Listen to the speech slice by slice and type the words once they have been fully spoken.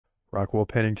Raquel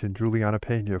Pennington, Julianna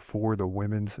Pena for the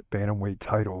women's bantamweight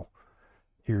title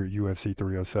here at UFC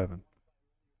 307.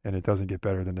 And it doesn't get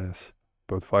better than this.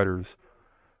 Both fighters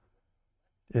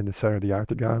in the center of the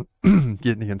octagon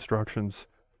getting the instructions.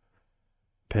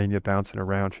 Pena bouncing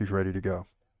around. She's ready to go.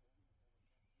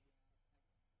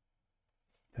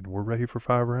 And we're ready for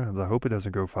 5 rounds. I hope it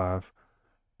doesn't go 5,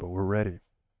 but we're ready.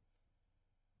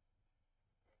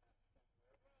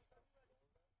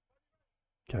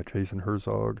 Got Jason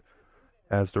Herzog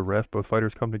as the ref. Both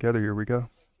fighters come together. Here we go.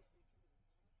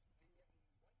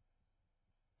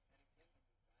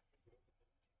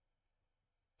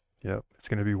 Yep, it's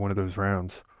going to be one of those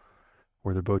rounds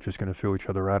where they're both just going to feel each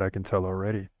other out. I can tell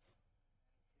already.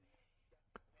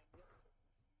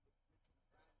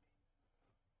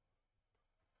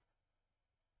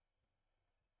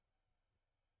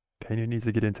 Pena needs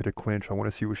to get into the clinch. I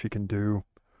want to see what she can do.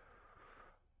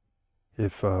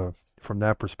 If from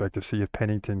that perspective, see if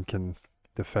Pennington can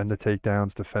defend the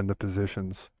takedowns, defend the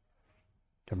positions.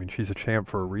 I mean, she's a champ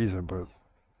for a reason, but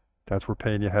that's where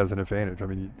Pena has an advantage. I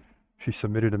mean, she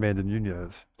submitted Amanda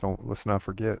Nunes. Let's not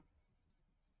forget.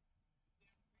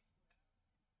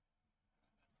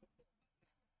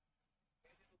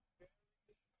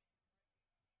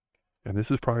 And this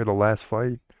is probably the last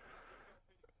fight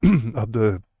of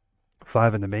the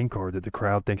 5 in the main card that the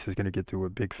crowd thinks is going to get to a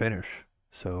big finish.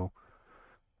 So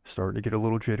starting to get a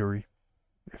little jittery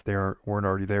if they weren't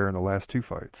already there in the last 2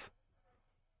 fights.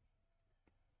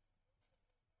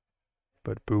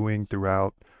 But booing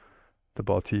throughout the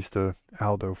Bautista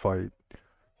Aldo fight.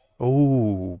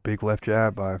 Oh, big left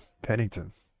jab by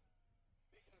Pennington.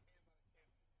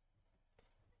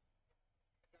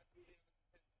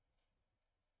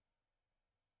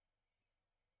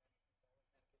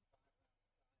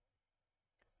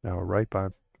 Now a right by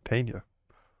Pena.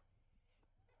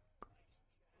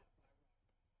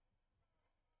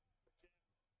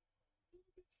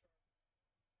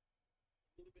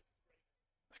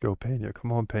 Let's go, Pena.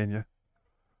 Come on, Pena.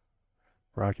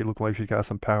 Rocky looked like she got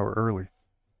some power early.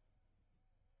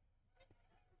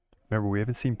 Remember, we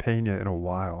haven't seen Pena in a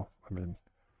while. I mean,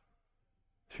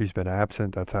 she's been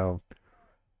absent. That's how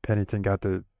Pennington got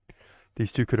the.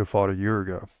 These two could have fought a year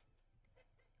ago.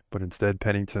 But instead,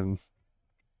 Pennington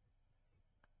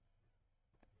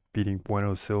beating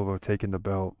Bueno Silva, taking the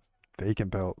belt, vacant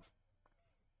belt.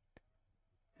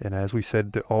 And as we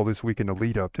said all this week in the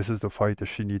lead up, this is the fight that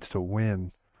she needs to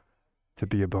win to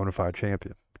be a bona fide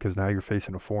champion. Because now you're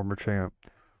facing a former champ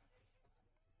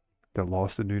that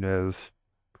lost to Nunes.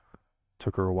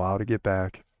 Took her a while to get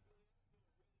back.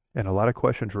 And a lot of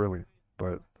questions, really.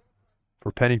 But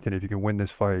for Pennington, if you can win this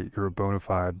fight, you're a bona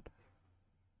fide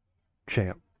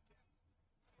champ.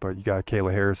 But you got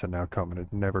Kayla Harrison now coming.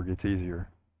 It never gets easier.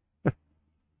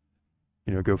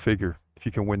 Go figure. If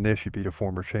you can win this, you beat a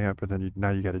former champ, and then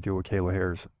now you got to deal with Kayla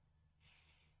Harrison,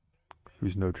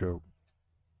 who's no joke.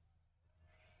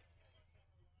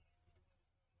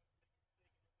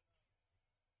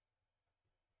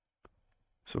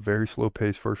 So very slow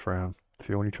pace first round,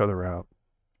 feeling each other out.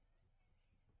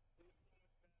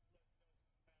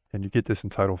 And you get this in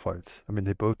title fights. I mean,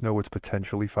 they both know it's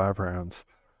potentially 5 rounds.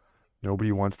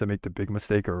 Nobody wants to make the big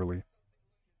mistake early.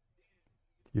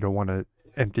 You don't want to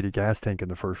empty the gas tank in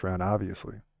the first round,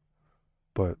 obviously.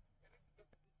 But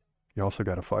you also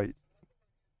got to fight.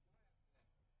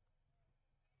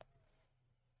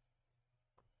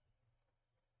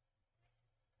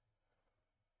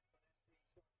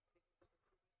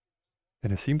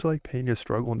 And it seems like Pena's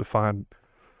struggling to find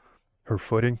her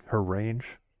footing, her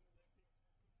range.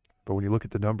 But when you look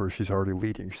at the numbers, she's already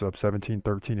leading. She's up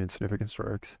 17-13 in significant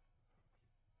strikes.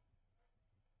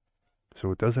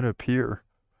 So it doesn't appear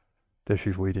that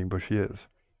she's leading, but she is.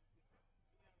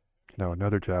 Now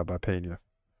another jab by Pena.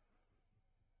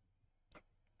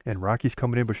 And Rocky's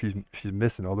coming in, but she's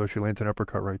missing, although she lands an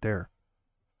uppercut right there.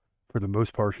 For the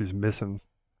most part, she's missing.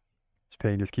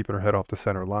 Pena's keeping her head off the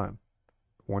center line.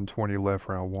 120 left,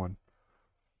 round 1.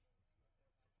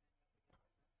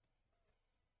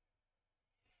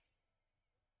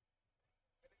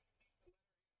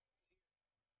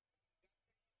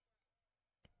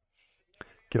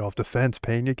 Get off the fence,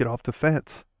 Pena. Get off the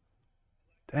fence.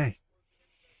 Dang.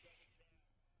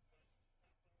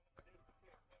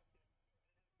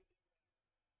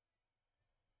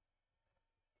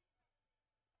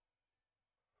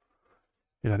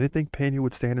 I didn't think Pena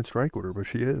would stand in strike with her, but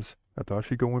she is. I thought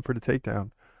she'd go in for the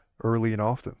takedown early and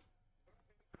often.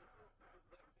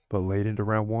 But late into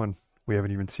round 1, we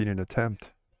haven't even seen an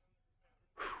attempt.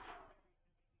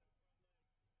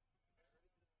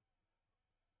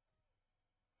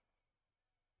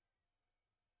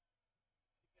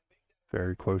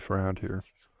 Very close round here.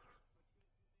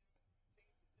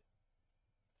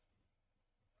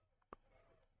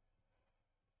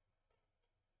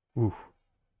 Ooh.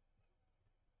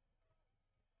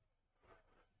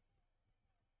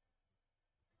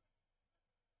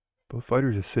 Both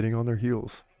fighters just sitting on their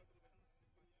heels.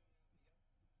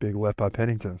 Big left by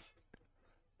Pennington.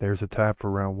 There's a tap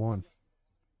for round one.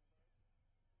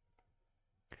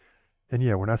 And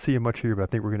yeah, we're not seeing much here, but I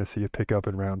think we're going to see a pickup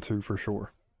in round two for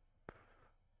sure.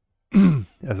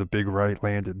 As a big right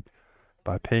landed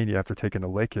by Pena after taking a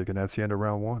leg kick, and that's the end of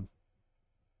round one.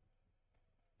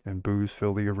 And boos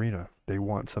fill the arena. They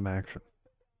want some action.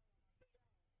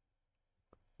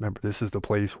 Remember, this is the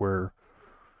place where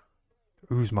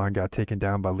Usman got taken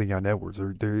down by Leon Edwards.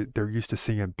 They're used to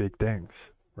seeing big things,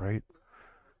 right?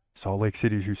 Salt Lake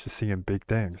City's used to seeing big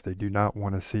things. They do not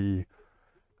want to see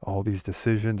all these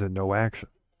decisions and no action.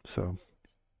 So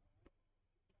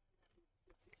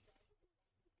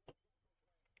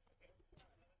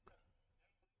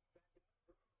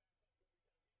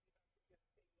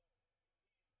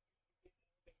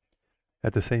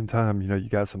at the same time, you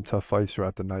got some tough fights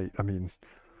throughout the night. I mean,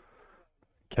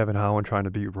 Kevin Holland trying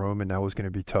to beat Roman, that was going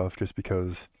to be tough just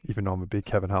because, even though I'm a big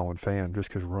Kevin Holland fan, just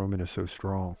because Roman is so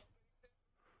strong.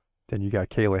 Then you got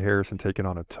Kayla Harrison taking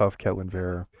on a tough Ketlin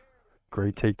Vera.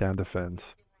 Great takedown defense.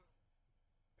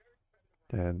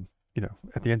 And,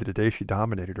 at the end of the day, she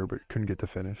dominated her, but couldn't get the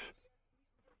finish.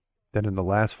 Then in the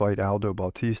last fight, Aldo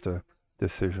Bautista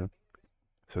decision.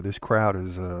 So this crowd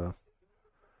is,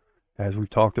 as we've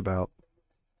talked about,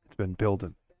 it's been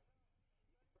building.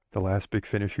 The last big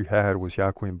finish you had was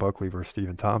Joaquin Buckley versus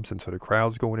Stephen Thompson. So the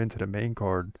crowd's going into the main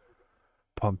card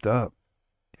pumped up.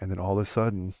 And then all of a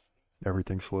sudden,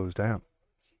 everything slows down.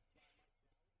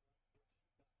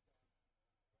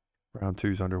 Round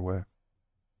two's underway.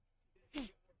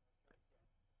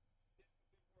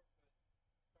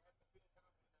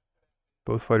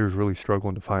 Both fighters really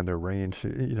struggling to find their range.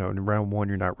 In round one,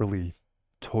 you're not really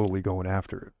totally going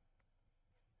after it.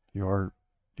 You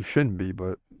shouldn't be,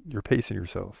 but you're pacing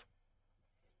yourself.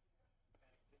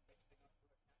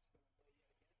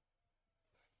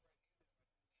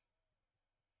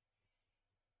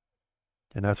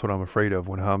 And that's what I'm afraid of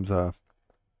when Hamza,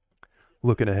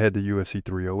 looking ahead to UFC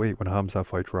 308, when Hamza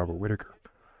fights Robert Whittaker.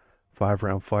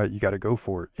 5-round fight, you got to go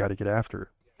for it. You got to get after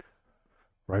it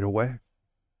right away.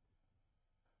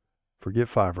 Forget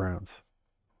 5 rounds.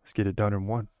 Let's get it done in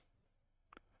one.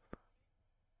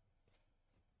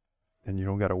 And you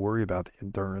don't got to worry about the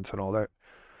endurance and all that,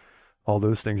 all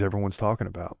those things everyone's talking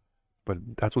about. But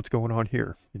that's what's going on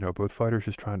here. Both fighters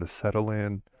just trying to settle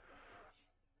in,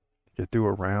 get through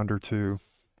a round or two,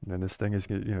 and then this thing is,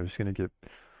 just going to get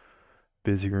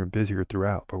busier and busier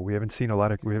throughout. But we haven't seen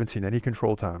any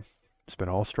control time. It's been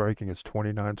all striking. It's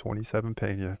 29-27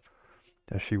 Pena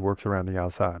as she works around the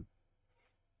outside.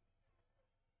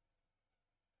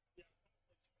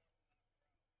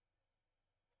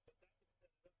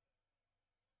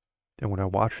 And when I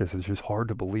watch this, it's just hard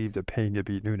to believe that Pena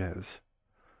beat Nunes.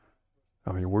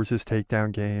 I mean, where's his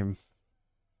takedown game?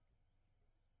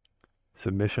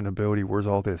 Submission ability, where's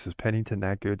all this? Is Pennington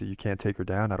that good that you can't take her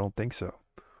down? I don't think so.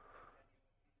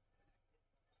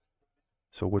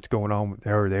 So what's going on?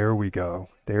 There we go.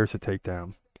 There's a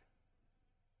takedown.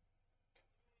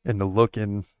 And the look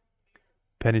in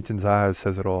Pennington's eyes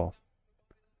says it all.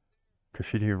 Because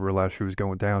she didn't even realize she was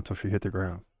going down until she hit the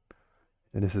ground.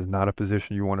 And this is not a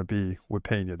position you want to be with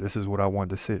Pena. This is what I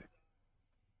wanted to see.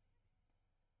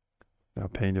 Now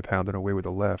Pena pounding away with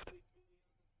the left.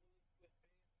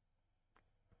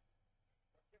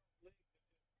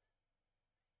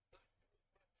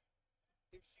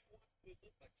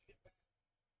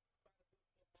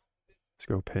 Let's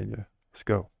go, Pena. Let's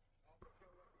go.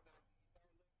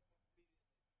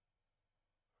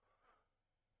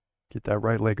 Get that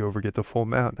right leg over. Get the full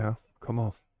mount now. Come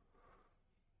on.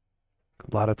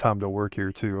 A lot of time to work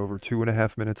here, too. Over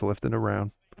 2.5 minutes left in the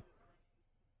round.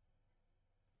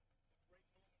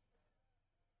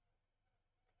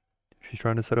 She's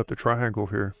trying to set up the triangle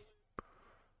here.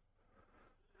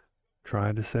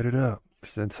 Trying to set it up.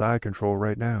 She's in side control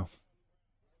right now.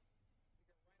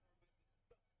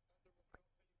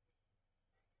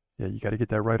 Yeah, you got to get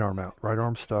that right arm out. Right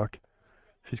arm stuck.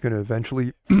 She's going to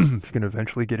eventually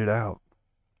get it out.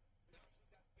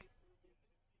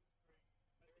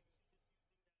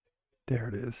 There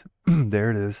it is.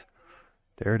 There it is.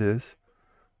 There it is.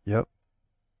 Yep.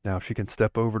 Now if she can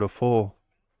step over to full,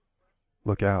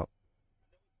 look out.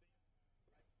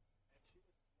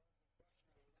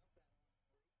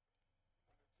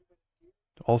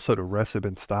 Also, the refs have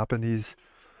been stopping these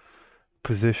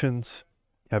positions,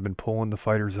 have been pulling the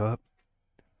fighters up,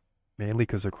 mainly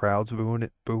because the crowd's booing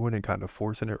and kind of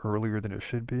forcing it earlier than it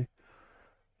should be.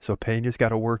 So Pena's got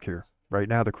to work here. Right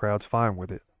now, the crowd's fine with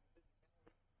it.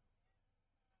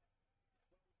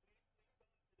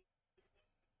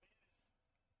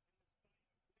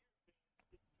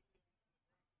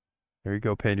 There you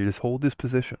go, Pena. Just hold this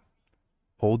position.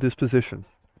 Hold this position.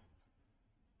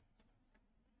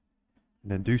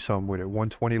 And then do something with it.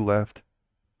 120 left.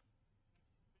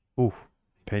 Ooh.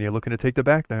 Pena looking to take the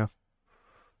back now.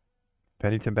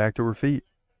 Pennington back to her feet.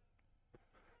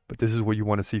 But this is what you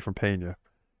want to see from Pena,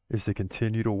 is to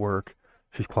continue to work.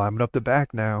 She's climbing up the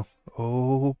back now.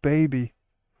 Oh, baby.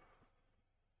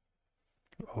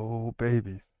 Oh,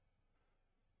 baby.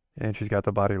 And she's got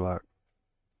the body lock.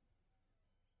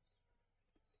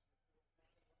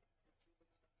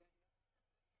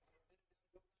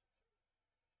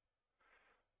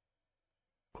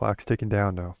 Clock's ticking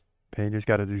down now. Pena's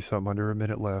got to do something under a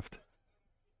minute left.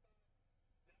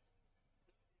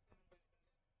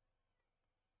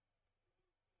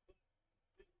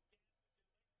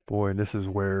 Boy, and this is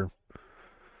where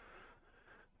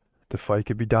the fight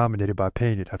could be dominated by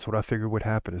Pena. That's what I figured would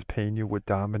happen, is Pena would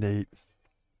dominate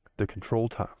the control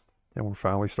time. And we're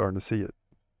finally starting to see it.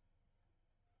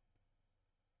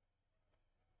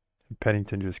 And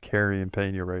Pennington just carrying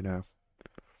Pena right now.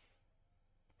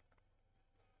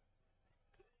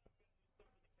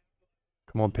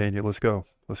 Come on, Pena, let's go.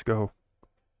 Let's go.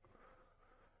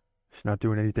 She's not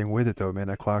doing anything with it, though, man.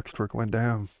 That clock's trickling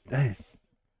down. Dang.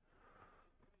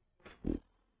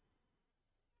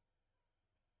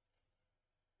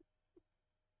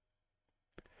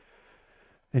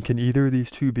 And can either of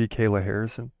these two be Kayla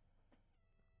Harrison?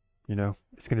 You know,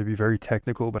 it's going to be very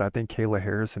technical, but I think Kayla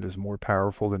Harrison is more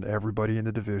powerful than everybody in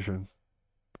the division.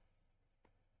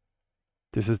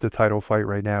 This is the title fight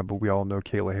right now, but we all know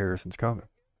Kayla Harrison's coming.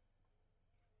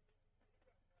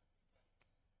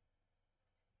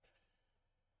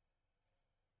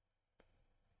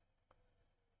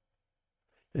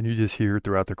 And you just hear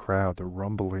throughout the crowd the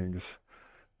rumblings,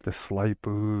 the slight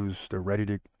boos. They're ready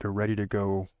to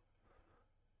go.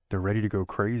 They're ready to go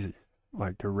crazy.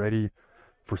 Like they're ready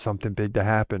for something big to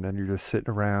happen, and you're just sitting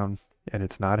around and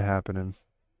it's not happening.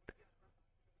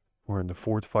 We're in the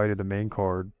fourth fight of the main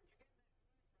card.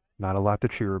 Not a lot to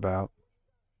cheer about.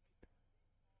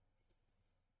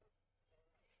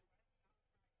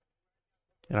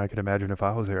 And I can imagine if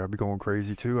I was there, I'd be going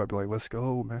crazy too. I'd be like, let's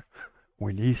go, man.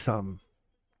 We need something.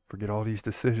 Forget all these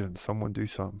decisions. Someone do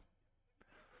something.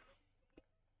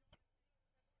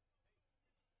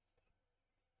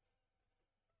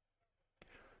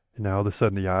 And now all of a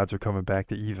sudden the odds are coming back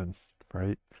to even,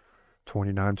 right?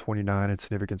 29-29 in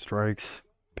significant strikes.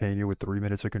 Pena with 3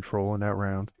 minutes of control in that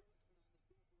round.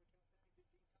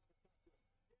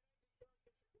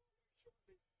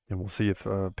 And we'll see if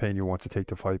Pena wants to take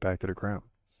the fight back to the ground.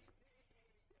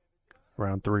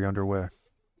 Round 3 underway.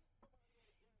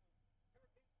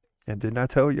 And didn't I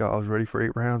tell you I was ready for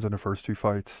 8 rounds in the first 2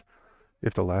 fights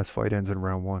if the last fight ends in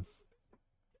round 1?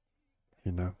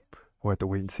 You know, we'll have to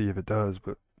wait and see if it does.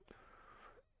 But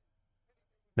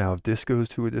now if this goes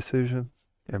to a decision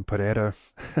and Pereira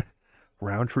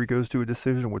Roundtree goes to a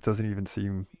decision, which doesn't even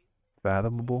seem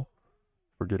fathomable,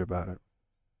 forget about it.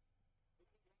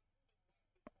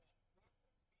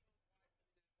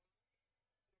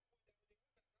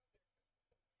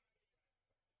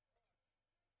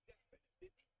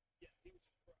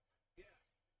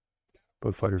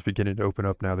 Both fighters beginning to open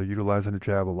up now. They're utilizing the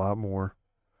jab a lot more.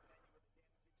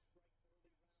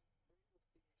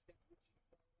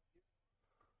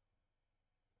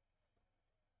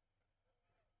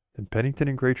 And Pennington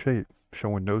in great shape,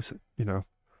 showing no,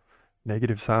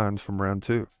 negative signs from round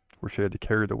 2, where she had to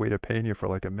carry the weight of Pena for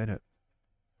like a minute.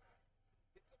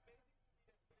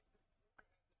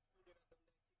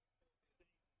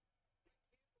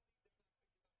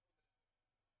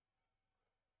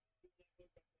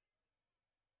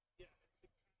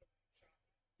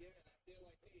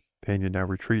 Pena now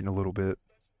retreating a little bit.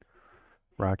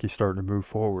 Rocky starting to move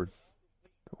forward.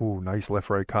 Ooh, nice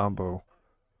left-right combo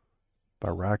by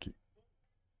Rocky.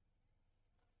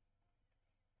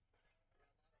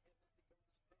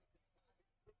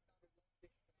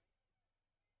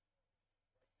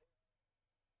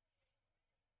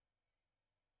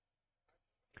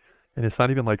 And it's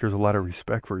not even like there's a lot of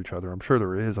respect for each other. I'm sure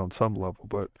there is on some level,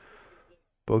 but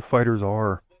both fighters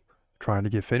are trying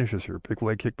to get finishes here. Big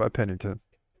leg kick by Pennington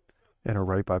and a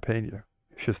right by Pena.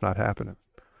 It's just not happening.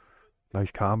 Nice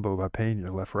combo by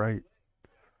Pena, left, right.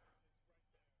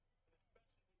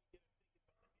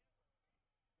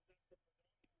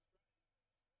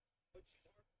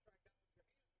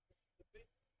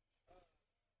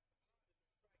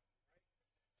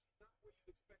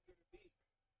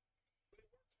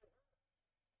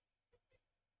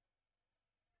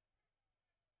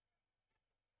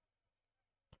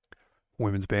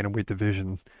 Women's bantamweight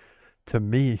division, to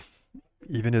me,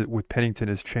 even with Pennington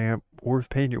as champ, or if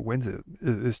Pena wins it,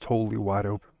 is totally wide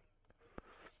open.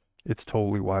 It's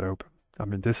totally wide open. I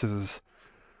mean, this is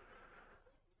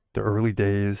the early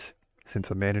days since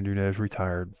Amanda Nunes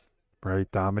retired,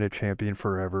 right? Dominant champion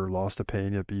forever, lost to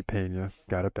Pena, beat Pena,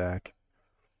 got it back,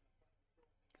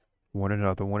 won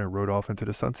another one, and rode off into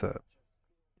the sunset.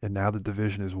 And now the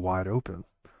division is wide open.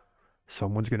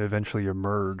 Someone's going to eventually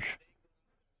emerge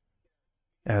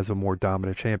as a more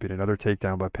dominant champion. Another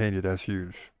takedown by Pena, that's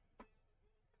huge.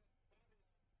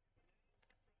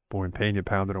 Boy, and Pena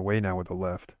pounding away now with the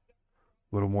left.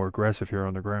 A little more aggressive here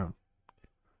on the ground.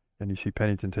 And you see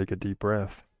Pennington take a deep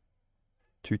breath.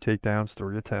 2 takedowns,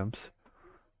 3 attempts.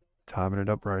 Timing it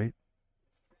up right.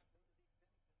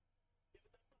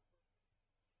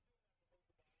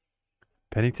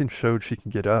 Pennington showed she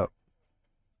can get up.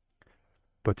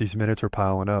 But these minutes are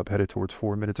piling up, headed towards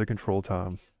 4 minutes of control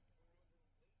time.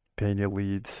 Pena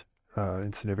leads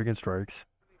in significant strikes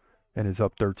and is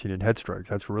up 13 in head strikes.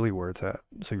 That's really where it's at.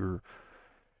 So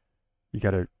you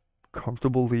got a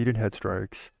comfortable lead in head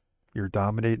strikes. You're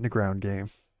dominating the ground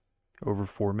game over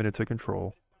 4 minutes of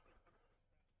control.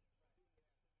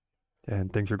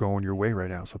 And things are going your way right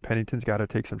now. So Pennington's got to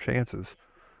take some chances.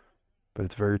 But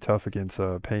it's very tough against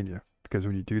Pena because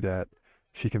when you do that,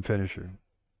 she can finish you.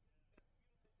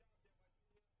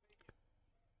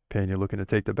 Pena looking to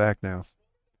take the back now.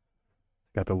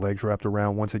 Got the legs wrapped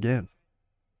around once again.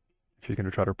 She's going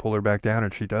to try to pull her back down,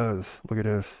 and she does. Look at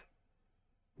this.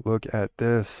 Look at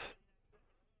this.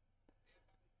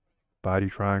 Body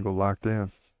triangle locked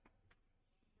in.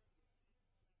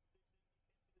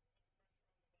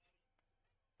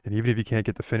 And even if you can't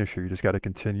get the finisher, you just got to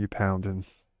continue pounding,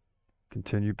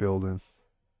 continue building,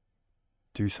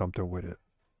 do something with it.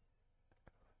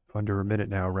 Under a minute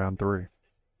now, round 3.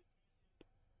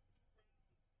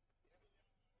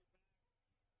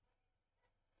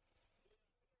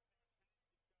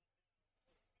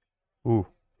 Ooh,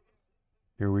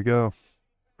 here we go.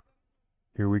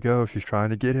 Here we go. She's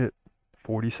trying to get it.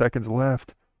 40 seconds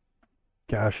left.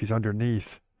 Gosh, she's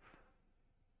underneath.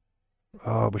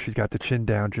 Oh, but she's got the chin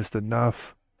down just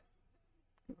enough.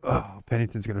 Oh,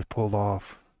 Pennington's going to pull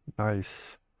off.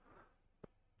 Nice.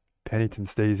 Pennington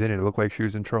stays in it. It looked like she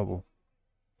was in trouble.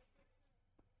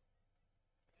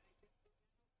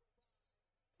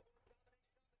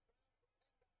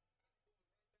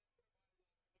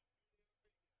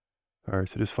 All right,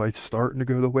 so this fight's starting to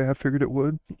go the way I figured it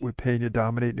would, with Pena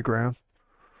dominating the ground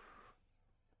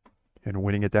and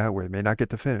winning it that way. May not get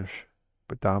the finish,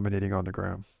 but dominating on the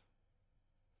ground.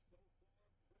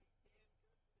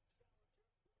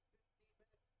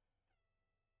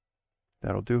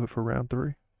 That'll do it for round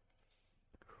 3.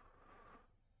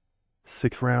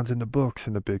 6 rounds in the books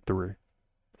in the big 3.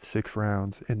 6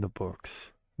 rounds in the books.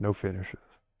 No finishes.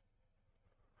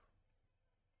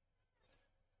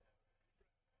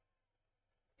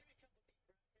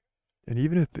 And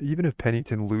even if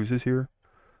Pennington loses here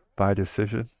by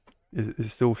decision, it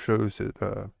still shows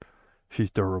that she's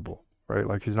durable, right?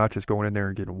 Like she's not just going in there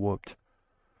and getting whooped,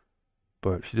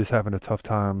 but she's just having a tough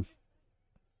time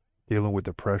dealing with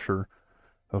the pressure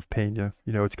of Pena.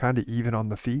 You know, it's kind of even on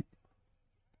the feet.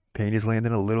 Pena's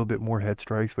landing a little bit more head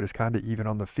strikes, but it's kind of even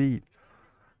on the feet.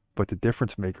 But the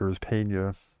difference maker is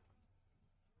Pena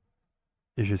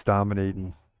is just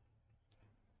dominating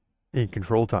in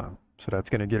control time. So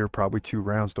that's going to get her probably 2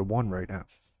 rounds to 1 right now,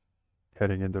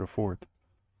 heading into the 4th.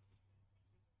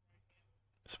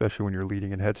 Especially when you're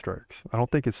leading in head strikes. I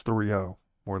don't think it's 3-0,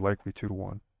 more likely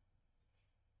 2-1.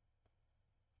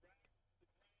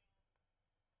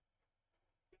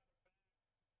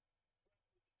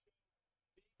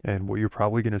 And what you're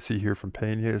probably going to see here from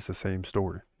Pena is the same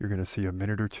story. You're going to see a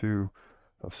minute or 2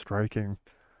 of striking.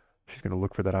 She's going to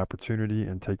look for that opportunity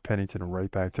and take Pennington right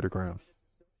back to the ground,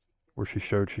 where she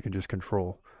showed she can just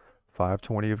control.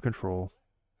 5:20 of control,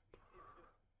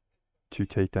 2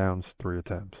 takedowns, 3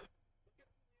 attempts.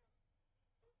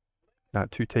 Not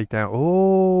 2 takedowns.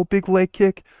 Oh, big leg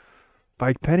kick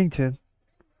by Pennington.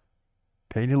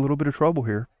 Pena a little bit of trouble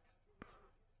here.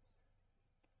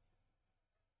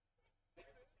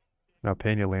 Now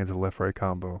Pena lands a left-right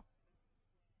combo.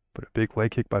 But a big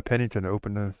leg kick by Pennington to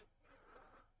open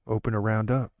the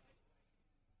round up.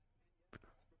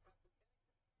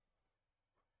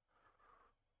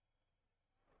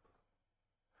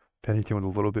 Pennington with a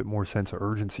little bit more sense of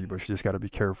urgency, but she just got to be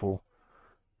careful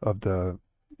of the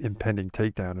impending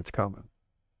takedown that's coming.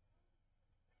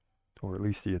 Or at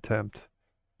least the attempt.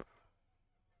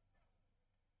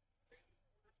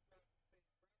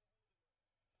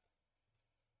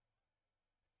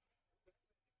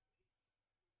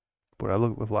 But I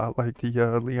look a lot like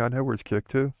the Leon Edwards kick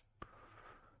too.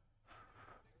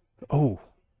 Oh,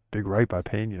 big right by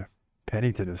Pena.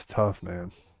 Pennington is tough,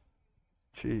 man.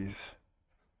 Jeez.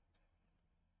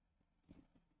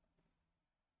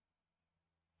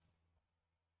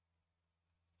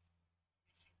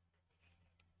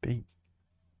 Beat.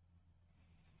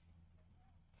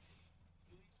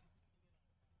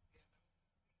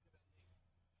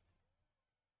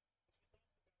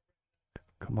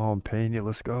 Come on, Pena,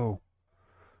 let's go.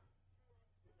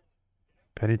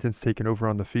 Pennington's taking over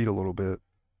on the feet a little bit.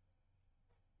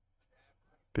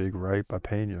 Big right by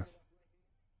Pena.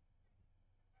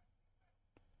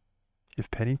 If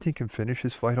Pennington can finish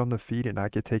his fight on the feet and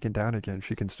not get taken down again,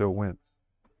 she can still win.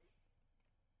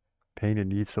 Pena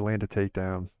needs to land a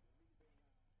takedown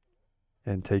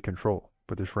and take control.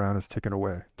 But this round is ticking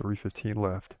away. 3:15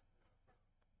 left.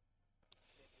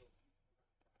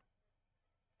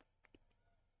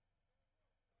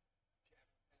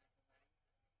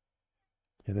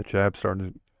 Yeah, the jab's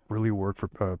starting to really work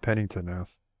for Pennington now.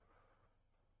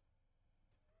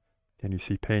 And you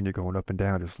see Pena going up and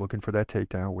down, just looking for that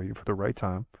takedown, waiting for the right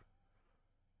time.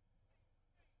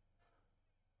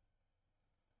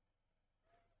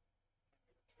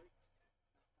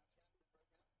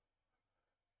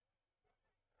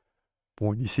 But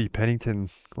when you see Pennington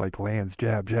like lands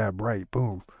jab, jab, right,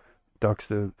 boom, ducks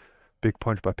the big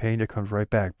punch by Pena, comes right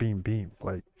back, beam, beam.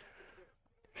 Like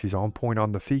she's on point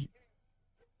on the feet.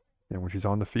 And when she's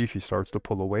on the feet, she starts to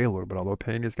pull away a little bit, although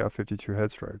Pena's got 52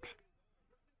 head strikes.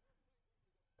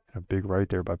 And a big right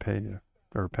there by Pena,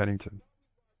 or Pennington.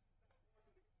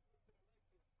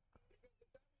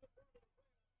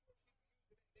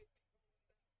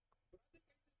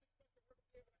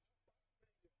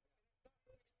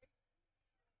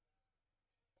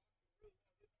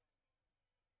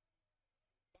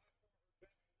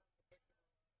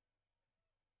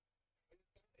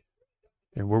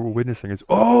 And what we're witnessing is,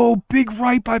 oh, big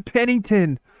right by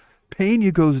Pennington.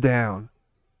 Pena goes down.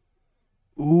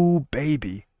 Ooh,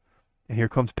 baby. And here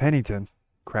comes Pennington.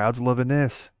 Crowd's loving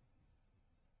this.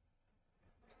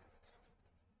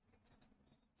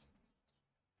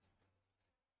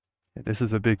 And this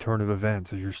is a big turn of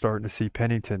events as you're starting to see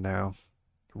Pennington now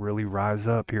really rise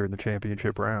up here in the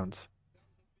championship rounds.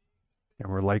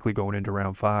 And we're likely going into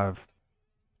round 5.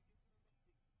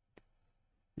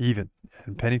 Even.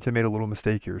 And Pennington made a little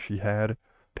mistake here. She had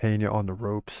Pena on the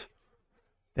ropes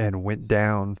and went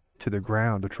down to the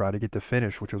ground to try to get the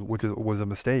finish, which was a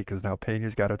mistake because now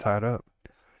Pena's got her tied up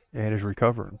and is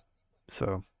recovering.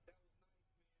 So,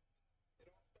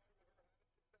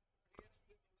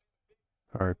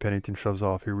 all right, Pennington shoves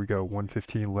off. Here we go.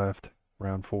 1:15 left,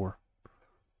 round 4.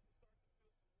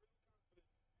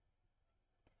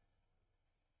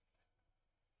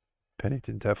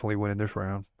 Pennington definitely winning this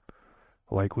round.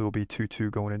 Likely will be 2-2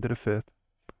 going into the 5th.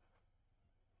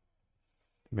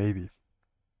 Maybe.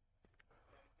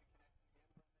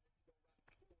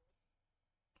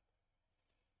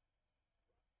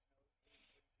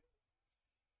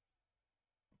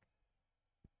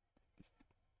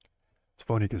 It's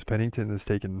funny because Pennington is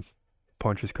taking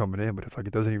punches coming in, but it's like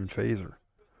it doesn't even phase her.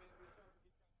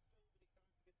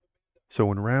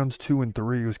 So in rounds 2 and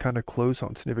 3, it was kind of close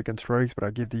on significant strikes, but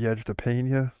I give the edge to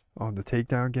Pena on the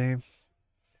takedown game.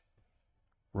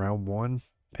 Round 1,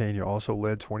 Pena also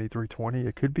led 23-20.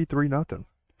 It could be 3-0.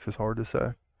 It's just hard to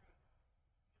say.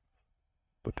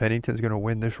 But Pennington's going to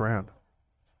win this round.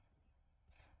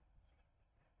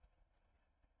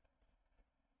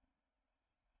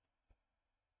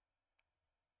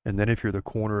 And then if you're the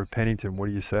corner of Pennington, what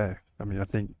do you say? I mean, I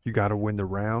think you got to win the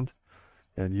round,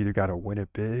 and you either got to win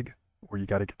it big or you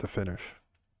got to get the finish.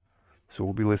 So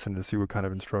we'll be listening to see what kind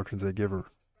of instructions they give her.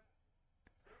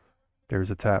 There's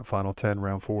a tap, final 10,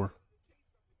 round 4.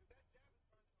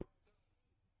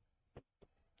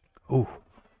 Oh,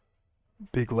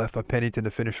 big left by Pennington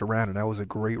to finish the round, and that was a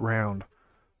great round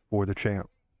for the champ.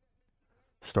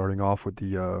 Starting off with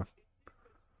the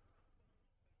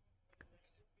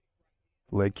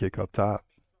leg kick up top,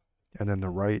 and then the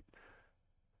right,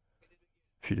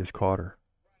 she just caught her.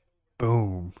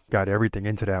 Boom, got everything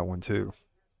into that one too.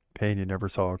 Pena never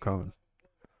saw it coming.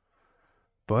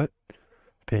 But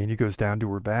Pena goes down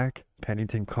to her back.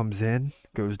 Pennington comes in,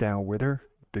 goes down with her.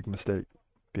 Big mistake.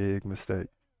 Big mistake.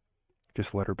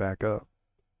 Just let her back up.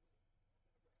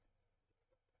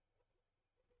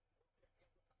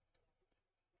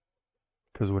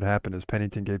 Because what happened is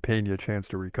Pennington gave Pena a chance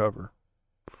to recover.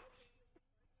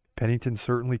 Pennington's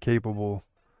certainly capable,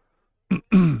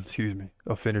 excuse me,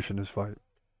 of finishing this fight.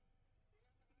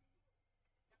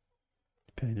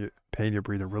 Pena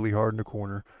breathing really hard in the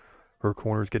corner. Her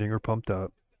corner's getting her pumped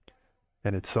up.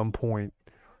 And at some point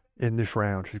in this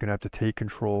round, she's going to have to take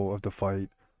control of the fight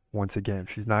once again.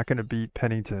 She's not going to beat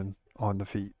Pennington on the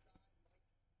feet.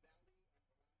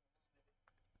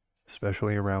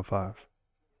 especially in round 5.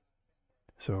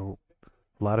 So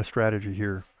a lot of strategy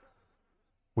here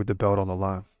with the belt on the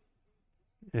line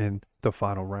in the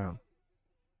final round.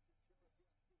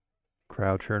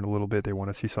 Crowd cheering a little bit. They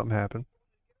want to see something happen.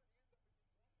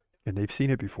 And they've seen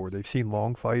it before. They've seen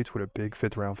long fights with a big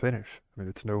 5th round finish. I mean,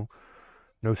 it's no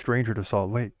stranger to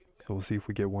Salt Lake. So we'll see if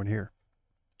we get one here.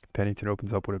 Pennington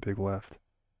opens up with a big left.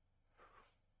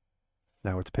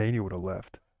 Now it's Pena with a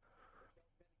left.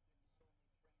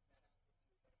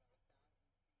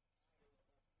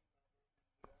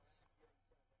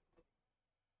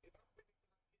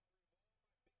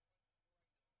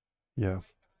 Yeah,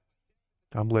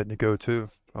 I'm letting it go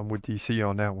too. I'm with DC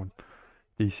on that one.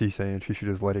 DC saying she should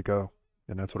just let it go.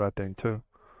 And that's what I think too.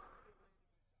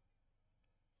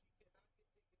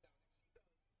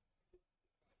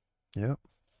 Yep.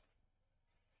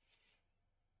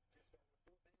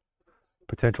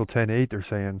 Potential 10-8, they're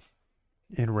saying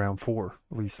in round 4.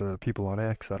 At least people on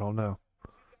X, I don't know.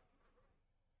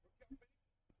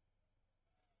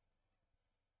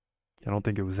 I don't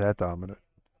think it was that dominant.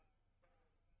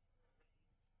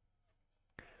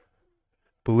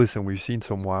 But listen, we've seen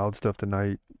some wild stuff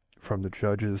tonight from the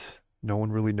judges. No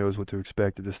one really knows what to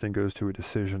expect if this thing goes to a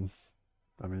decision.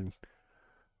 I mean,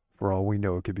 for all we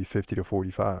know, it could be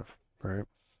 50-45, right?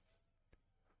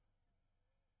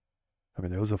 I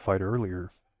mean, there was a fight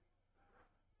earlier.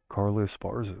 Carla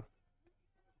Esparza.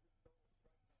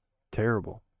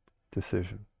 Terrible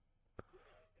decision.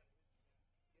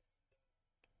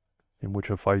 In which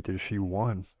a fight that she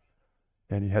won.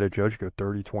 And he had a judge go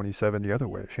 30-27 the other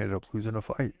way. She ended up losing a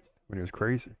fight. I mean, it was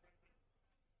crazy.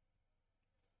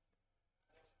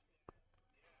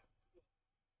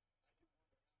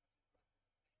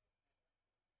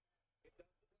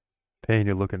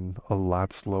 Pena looking a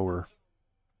lot slower.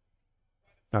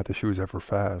 Not that she was ever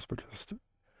fast, but just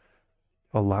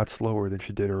a lot slower than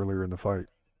she did earlier in the fight.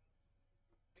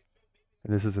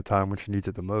 And this is a time when she needs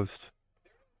it the most.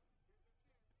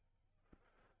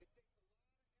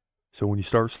 So when you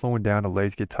start slowing down, the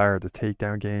legs get tired. The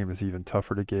takedown game is even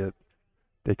tougher to get.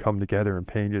 They come together, and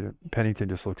Pennington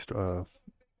just looks a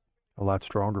lot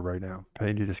stronger right now.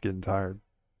 Pena just getting tired.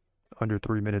 Under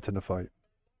 3 minutes in the fight.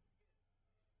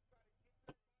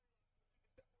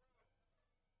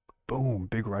 Boom,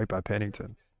 big right by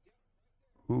Pennington.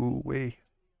 Ooh wee.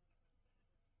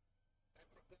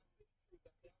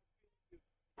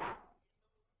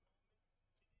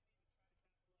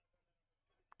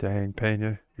 Dang,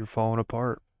 Pena, you're falling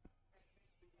apart.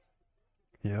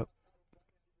 Yep.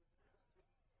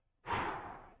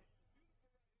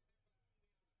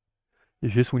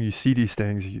 It's just when you see these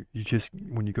things, you just,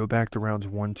 when you go back to rounds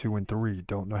 1, 2, and 3, you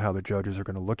don't know how the judges are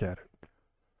going to look at it.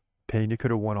 Pena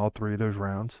could have won all 3 of those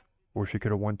rounds, or she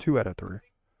could have won 2 out of 3.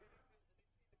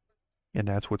 And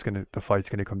that's what's the fight's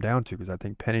gonna come down to, because I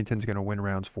think Pennington's gonna win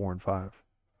rounds 4 and 5.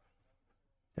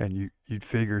 And you'd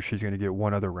figure she's gonna get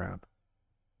one other round.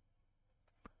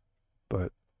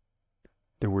 But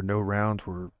there were no rounds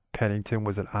where Pennington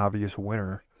was an obvious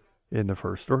winner in the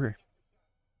first 3.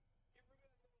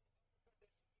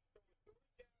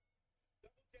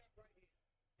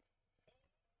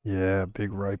 Yeah,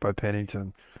 big right by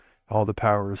Pennington. All the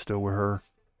power is still with her.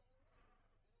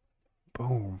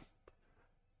 Boom.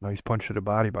 Nice punch to the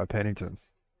body by Pennington.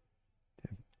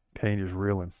 Payne is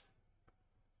reeling.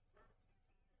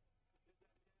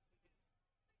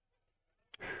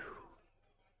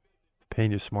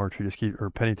 Payne is smart.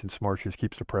 Pennington's smart. She just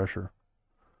keeps the pressure.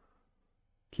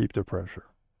 Keep the pressure.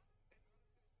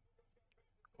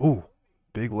 Ooh,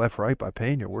 big left right by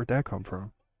Pena. Where'd that come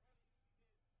from?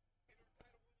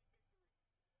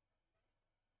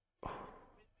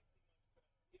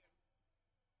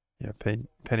 Yeah,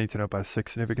 Pennington up by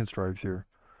 6 significant strikes here.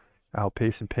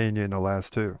 Outpacing Pena in the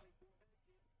last 2.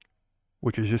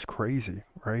 Which is just crazy,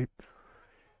 right?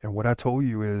 And what I told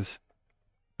you is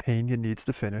Pena needs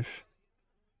to finish.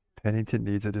 Pennington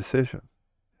needs a decision.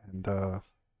 And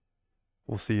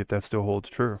we'll see if that still holds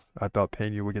true. I thought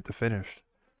Pena would get the finish.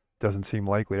 Doesn't seem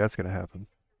likely that's going to happen.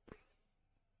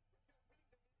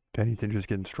 Pennington just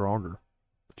getting stronger.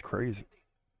 It's crazy.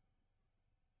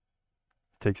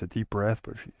 Takes a deep breath,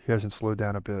 but she hasn't slowed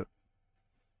down a bit.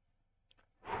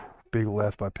 Big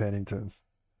left by Pennington.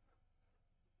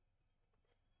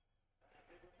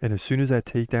 And as soon as that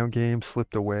takedown game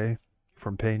slipped away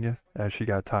from Pena, as she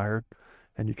got tired,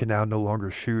 and you can now no longer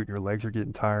shoot, your legs are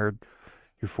getting tired,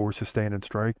 you're forced to stand and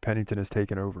strike, Pennington has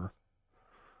taken over.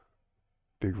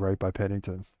 Big right by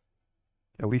Pennington.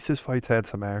 At least his fights had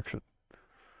some action.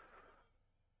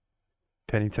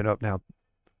 Pennington up now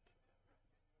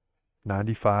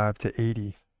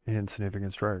 95-80 in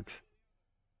significant strikes.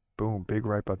 Boom, big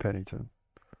right by Pennington.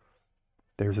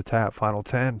 There's a tap. Final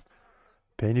 10.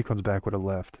 Pena comes back with a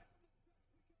left.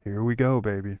 Here we go,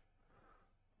 baby.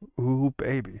 Ooh,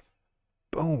 baby.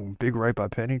 Boom. Big right by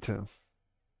Pennington.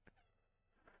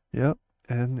 Yep.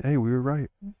 And, hey, we were right.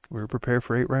 We were prepared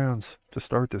for 8 rounds to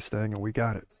start this thing, and we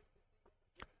got it.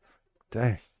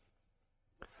 Dang.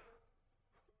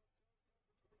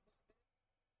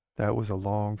 That was a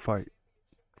long fight.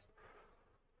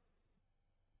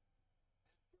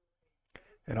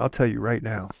 And I'll tell you right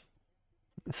now,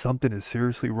 something is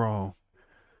seriously wrong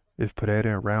if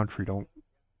Pereira and Roundtree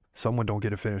someone don't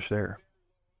get a finish there.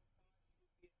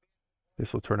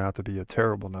 This will turn out to be a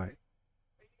terrible night.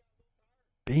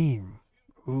 Beam.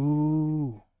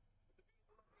 Ooh.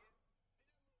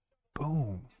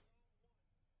 Boom.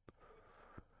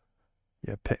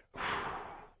 Yeah,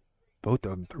 both of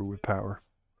them threw with power.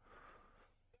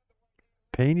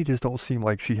 Pena just don't seem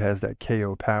like she has that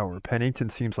KO power. Pennington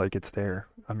seems like it's there.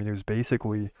 I mean, it was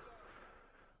basically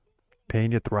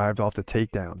Pena thrived off the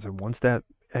takedowns, and once that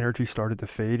energy started to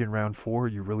fade in round 4,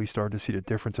 you really started to see the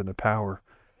difference in the power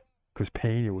because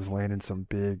Pena was landing some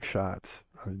big shots.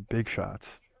 I mean, big shots.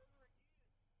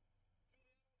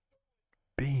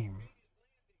 Beam.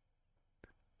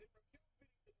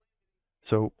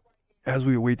 So, as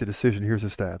we await the decision, here's the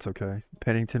stats, okay?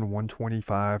 Pennington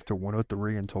 125 to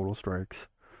 103 in total strikes.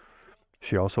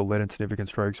 She also led in significant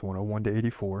strikes 101 to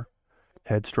 84.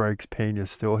 Head strikes, Pena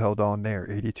still held on there,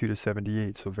 82 to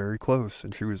 78, so very close,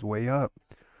 and she was way up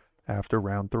after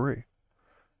round 3.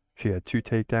 She had 2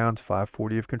 takedowns,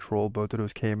 540 of control. Both of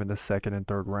those came in the 2nd and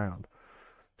 3rd round.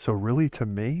 So really, to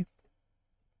me,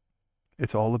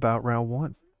 it's all about round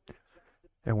 1.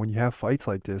 And when you have fights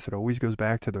like this, it always goes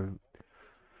back to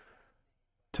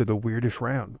the weirdest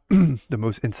round. The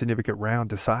most insignificant round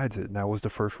decides it, and that was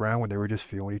the first round when they were just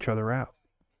feeling each other out.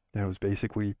 And it was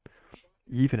basically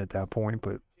even at that point,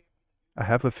 but I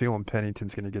have a feeling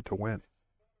Pennington's going to get the win.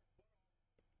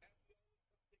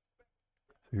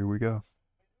 So here we go.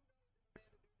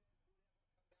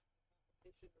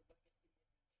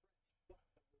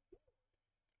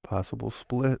 Possible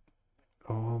split.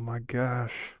 Oh my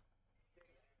gosh.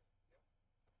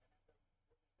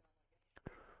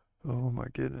 Oh my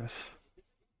goodness.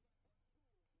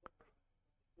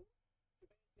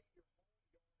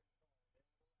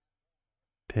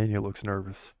 Pena looks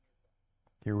nervous.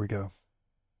 Here we go.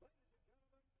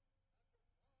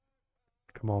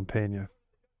 Come on, Pena.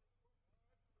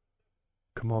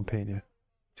 Come on, Pena.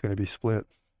 It's going to be split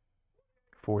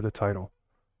for the title.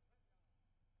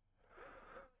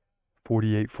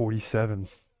 48-47,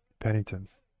 Pennington.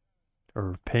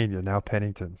 Or Pena, now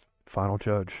Pennington. Final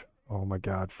judge. Oh my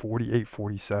God,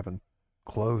 48-47.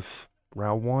 Close.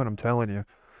 Round 1, I'm telling you.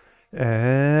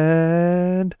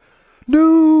 And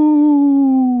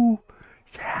no!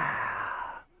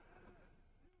 Yeah!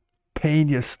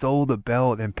 Pena stole the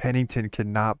belt, and Pennington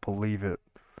cannot believe it.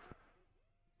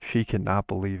 She cannot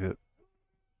believe it.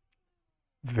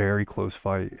 Very close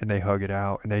fight, and they hug it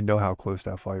out, and they know how close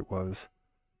that fight was.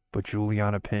 But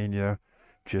Julianna Pena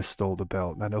just stole the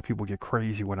belt. And I know people get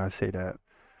crazy when I say that,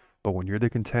 but when you're the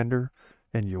contender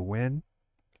and you win,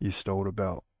 you stole the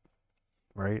belt,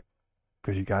 right?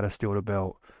 Because you got to steal the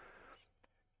belt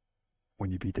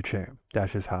when you beat the champ.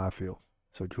 That's just how I feel.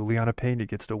 So Julianna Pena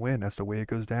gets the win. That's the way it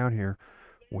goes down here.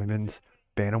 Women's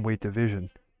bantamweight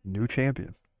division, new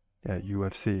champion at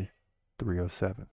UFC 307.